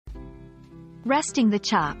Resting the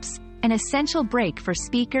chops, an essential break for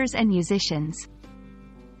speakers and musicians.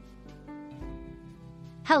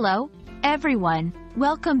 Hello, everyone.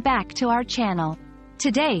 Welcome back to our channel.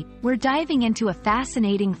 Today, we're diving into a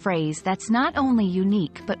fascinating phrase that's not only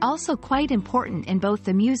unique but also quite important in both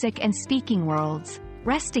the music and speaking worlds: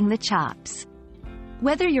 resting the chops.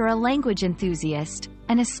 Whether you're a language enthusiast,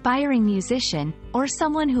 an aspiring musician, or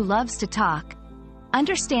someone who loves to talk,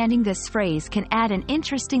 understanding this phrase can add an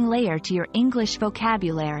interesting layer to your English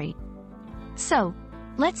vocabulary. So,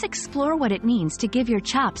 let's explore what it means to give your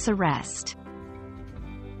chops a rest.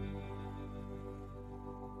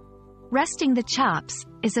 Resting the chops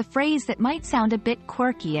is a phrase that might sound a bit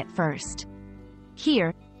quirky at first.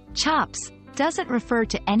 Here, chops doesn't refer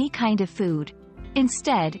to any kind of food.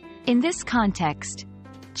 Instead, in this context,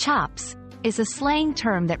 chops is a slang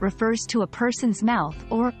term that refers to a person's mouth,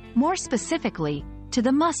 or, more specifically, to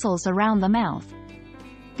the muscles around the mouth.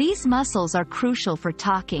 These muscles are crucial for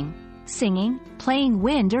talking, singing, playing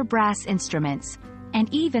wind or brass instruments, and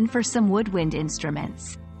even for some woodwind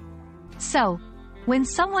instruments. So, when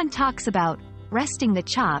someone talks about resting the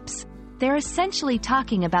chops, they're essentially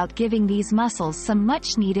talking about giving these muscles some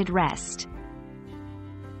much-needed rest.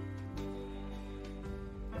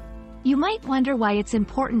 You might wonder why it's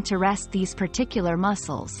important to rest these particular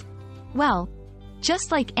muscles. Well,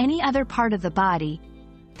 just like any other part of the body,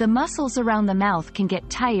 the muscles around the mouth can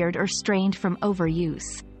get tired or strained from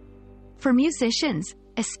overuse. For musicians,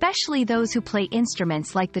 especially those who play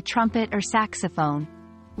instruments like the trumpet or saxophone,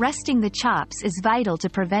 resting the chops is vital to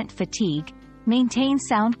prevent fatigue, maintain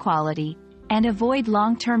sound quality, and avoid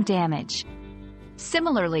long-term damage.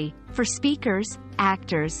 Similarly, for speakers,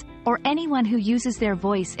 actors, or anyone who uses their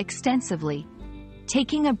voice extensively,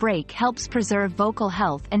 taking a break helps preserve vocal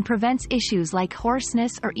health and prevents issues like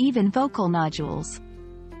hoarseness or even vocal nodules.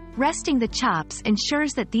 Resting the chops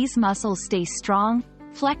ensures that these muscles stay strong,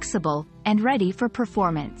 flexible, and ready for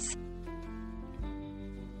performance.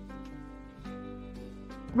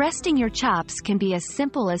 Resting your chops can be as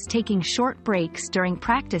simple as taking short breaks during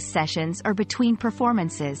practice sessions or between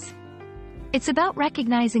performances. It's about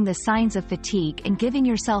recognizing the signs of fatigue and giving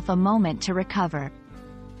yourself a moment to recover.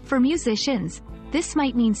 For musicians, this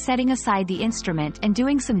might mean setting aside the instrument and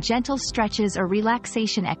doing some gentle stretches or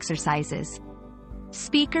relaxation exercises.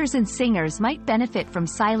 Speakers and singers might benefit from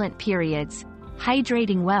silent periods,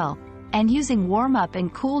 hydrating well, and using warm-up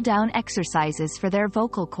and cool-down exercises for their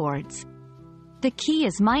vocal cords. The key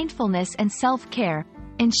is mindfulness and self-care,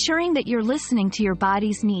 ensuring that you're listening to your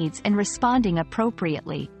body's needs and responding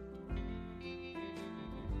appropriately.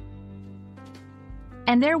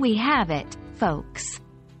 And there we have it, folks.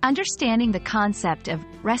 Understanding the concept of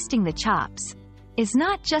resting the chops is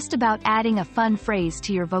not just about adding a fun phrase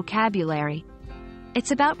to your vocabulary. It's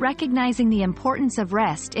about recognizing the importance of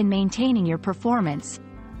rest in maintaining your performance,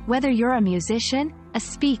 whether you're a musician, a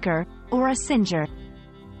speaker, or a singer.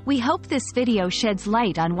 We hope this video sheds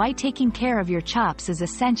light on why taking care of your chops is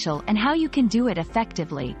essential and how you can do it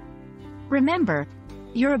effectively. Remember,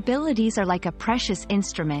 your abilities are like a precious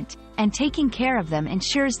instrument, and taking care of them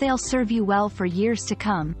ensures they'll serve you well for years to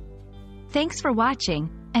come. Thanks for watching,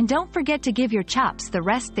 and don't forget to give your chops the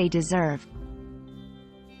rest they deserve.